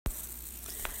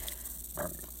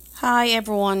Hi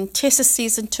everyone, 'tis a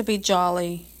season to be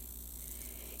jolly,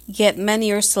 yet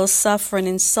many are still suffering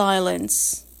in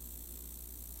silence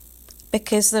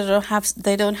because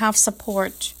they don't have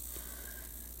support.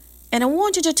 And I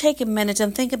want you to take a minute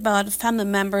and think about family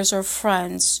members or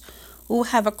friends who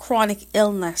have a chronic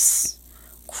illness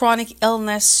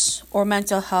or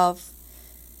mental health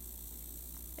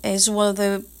is one of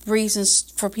the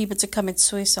reasons for people to commit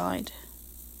suicide.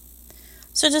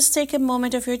 So just take a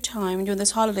moment of your time during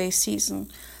this holiday season.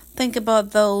 Think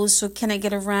about those who cannot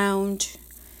get around.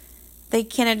 They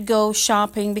cannot go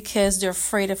shopping because they're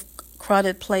afraid of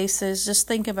crowded places. Just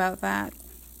think about that.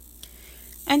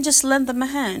 And just lend them a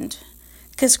hand.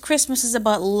 Because Christmas is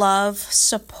about love,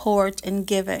 support, and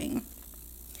giving.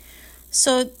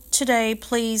 So today,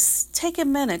 please take a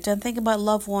minute and think about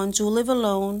loved ones who live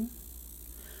alone,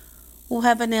 who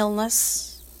have an illness,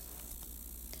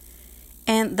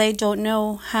 and they don't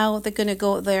know how they're going to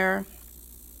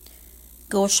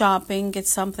go shopping, get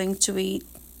something to eat.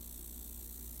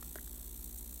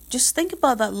 Just think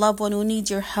about that loved one who needs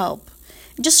your help.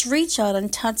 Just reach out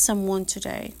and touch someone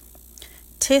today.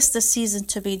 'Tis the season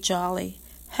to be jolly.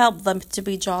 Help them to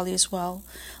be jolly as well.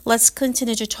 Let's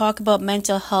continue to talk about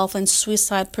mental health and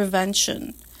suicide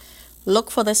prevention.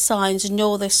 Look for the signs,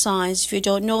 know the signs. If you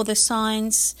don't know the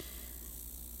signs,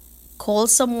 call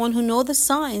someone who knows the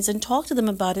signs and talk to them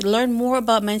about it. Learn more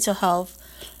about mental health.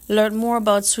 Learn more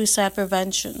about suicide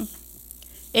prevention.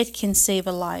 It can save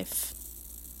a life.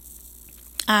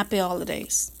 Happy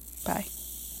holidays. Bye.